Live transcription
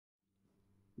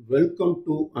Welcome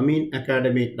to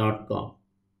aminacademy.com.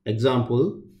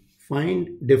 Example, find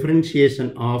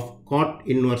differentiation of cot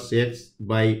inverse x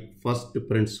by first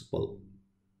principle.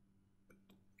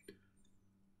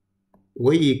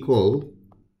 Y equal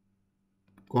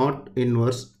cot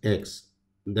inverse x.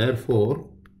 Therefore,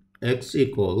 x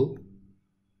equal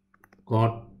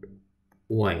cot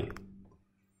y.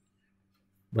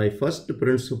 By first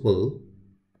principle,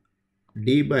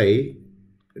 d by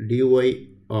dy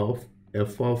of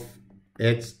f of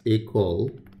x equal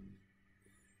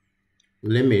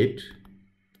limit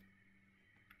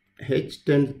h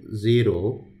tends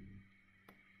 0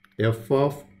 f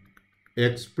of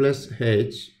x plus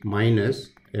h minus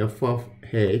f of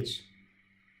h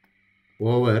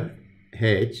over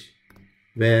h,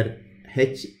 where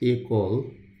h equal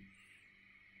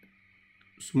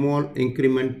small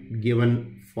increment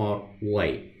given for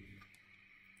y.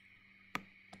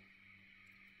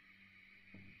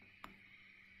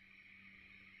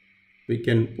 We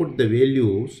can put the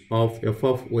values of f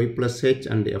of y plus h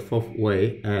and f of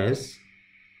y as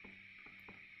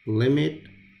limit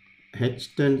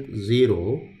h tends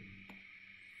 0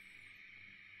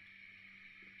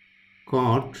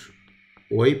 cot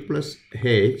y plus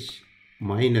h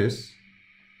minus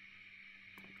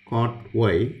cot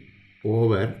y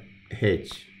over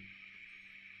h.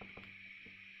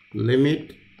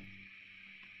 Limit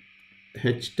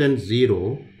h tends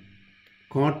 0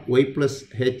 cot y plus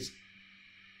h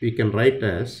we can write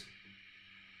as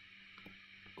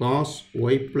cos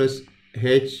y plus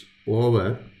h over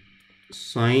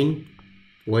sin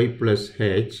y plus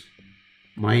h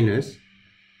minus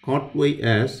cot y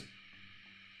as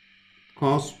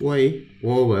cos y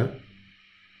over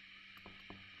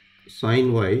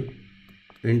sin y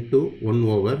into 1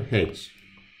 over h,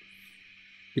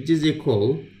 which is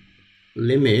equal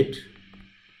limit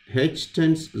h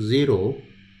tends 0,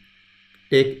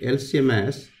 take LCM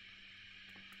as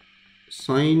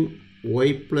sin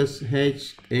y plus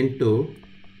h into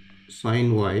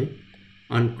sin y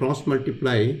and cross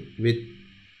multiply with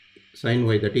sin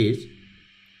y, that is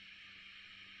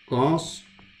cos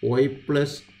y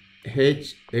plus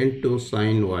h into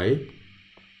sin y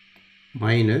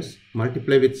minus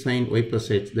multiply with sin y plus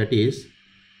h, that is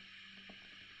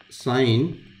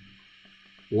sin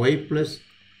y plus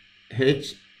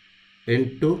h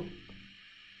into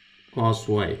cos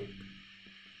y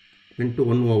into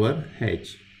 1 over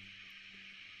h.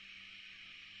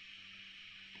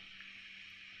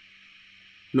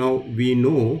 Now we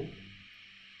know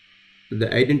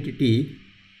the identity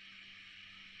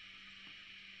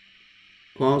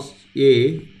cos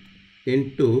A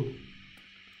into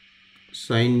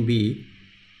sin B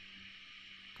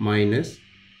minus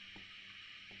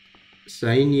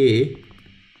sin A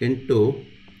into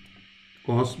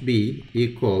cos B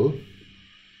equal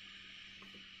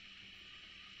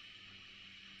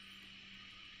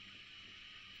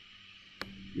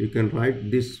you can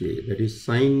write this way, that is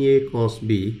sin A cos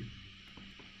B,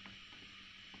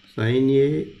 sin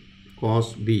A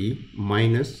cos B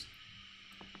minus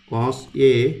cos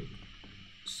A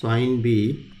sin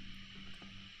B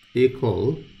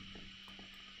equal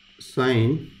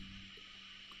sin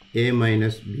A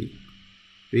minus B.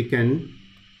 We can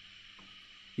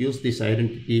use this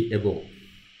identity above,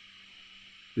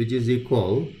 which is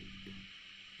equal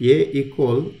A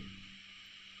equal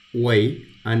y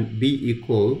and b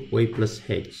equal y plus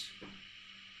h.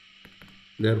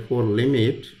 Therefore,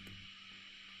 limit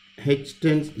h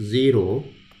tends 0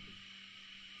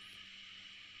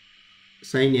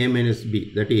 sin a minus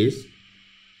b, that is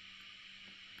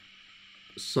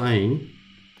sin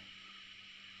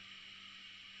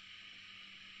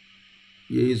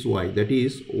a is y, that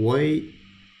is y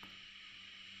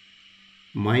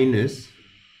minus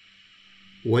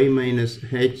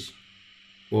h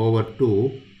over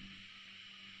 2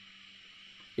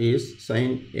 is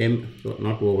sin m, so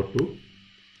not over 2,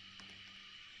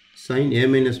 sin a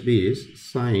minus b is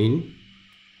sin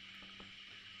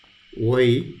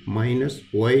y minus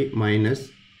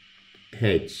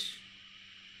h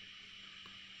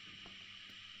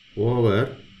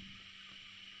over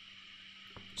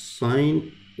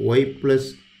sin y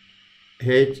plus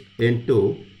h into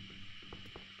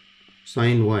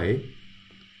sin y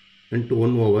into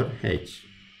 1 over h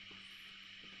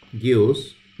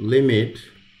gives limit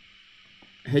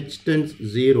h tends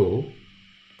 0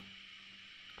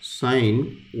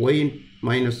 sin y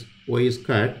minus y is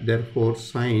cut, therefore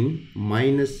sin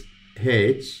minus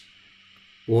h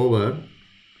over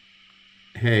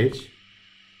h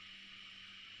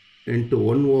into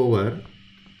 1 over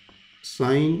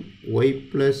sin y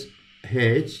plus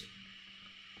h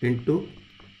into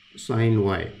sin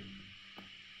y.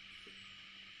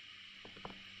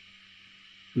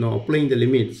 Now applying the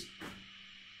limits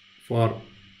for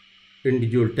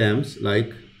individual terms,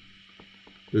 like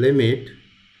limit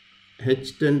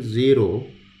h tends 0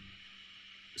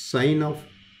 sine of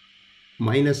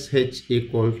minus h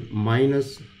equals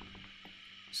minus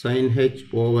sine h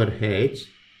over h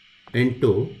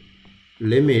into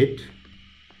limit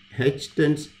h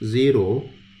tends 0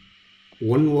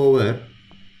 1 over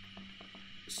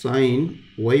sine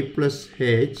y plus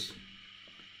h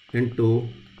into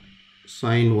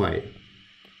sine y.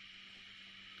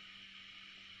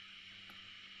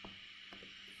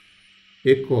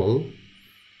 Equal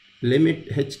limit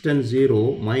h tends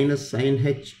 0 minus sine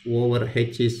h over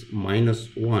h is minus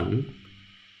 1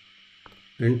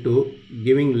 into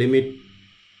giving limit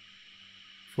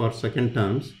for second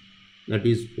terms, that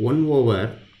is 1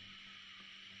 over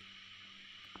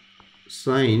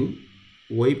sine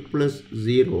y plus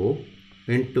 0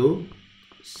 into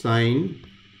sine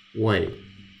y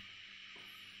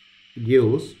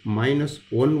gives minus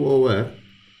 1 over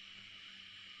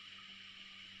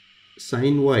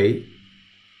sine y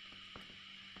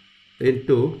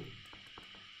into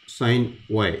sine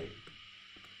y,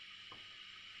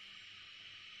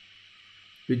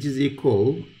 which is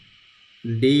equal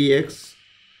dx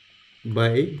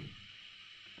by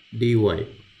dy.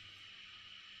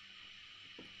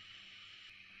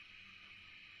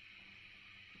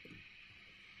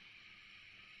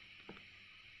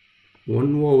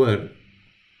 1 over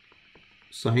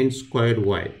sine squared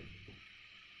y.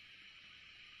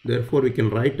 Therefore, we can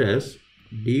write as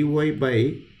dy by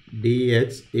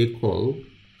dx equal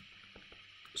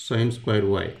sine squared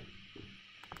y.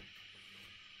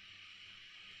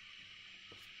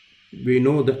 We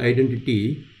know the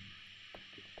identity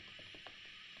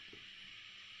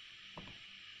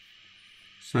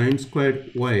sine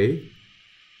squared y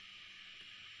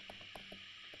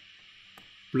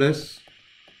plus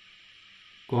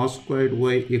cos squared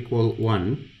y equal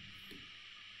 1.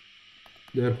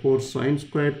 Therefore, sine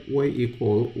squared y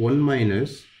equal 1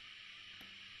 minus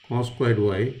cos squared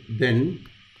y. Then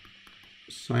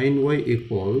sine y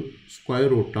equal square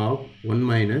root of 1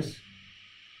 minus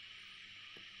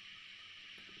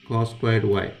cos squared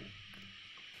y.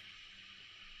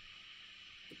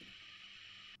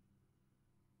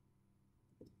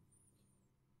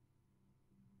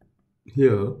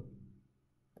 Here,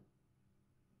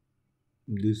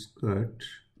 this cut.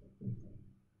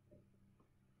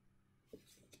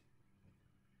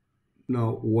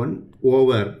 Now 1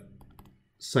 over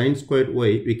sine squared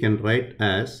y we can write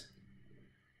as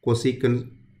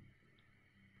cosecant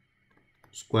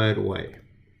square y,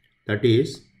 that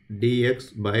is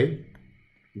dx by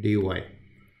dy.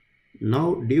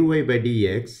 Now dy by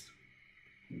dx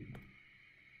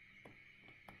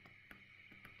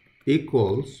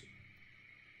equals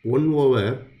 1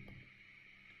 over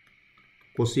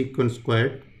cosecant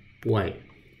squared y.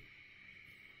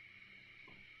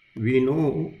 We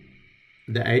know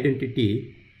the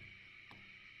identity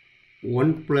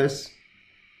 1 plus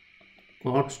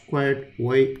cot squared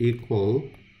y equal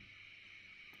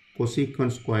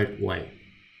cosecant squared y.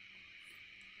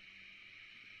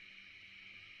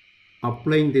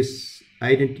 Applying this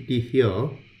identity here,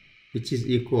 which is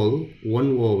equal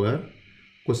 1 over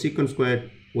cosecant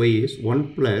squared y is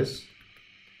 1 plus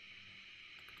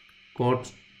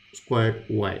cot squared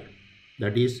y,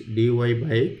 that is dy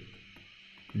by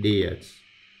dx,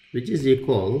 which is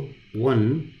equal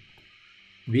 1.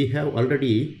 We have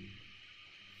already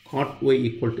cot y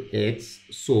equal to x,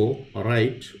 so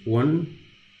write 1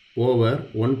 over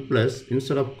 1 plus,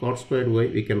 instead of cot squared y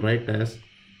we can write as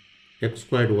x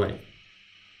squared y.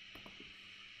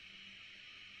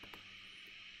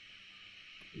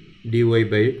 Dy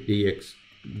by dx.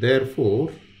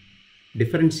 Therefore,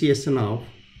 differentiation of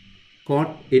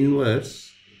cot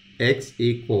inverse x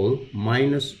equal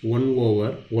minus 1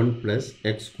 over 1 plus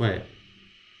x square.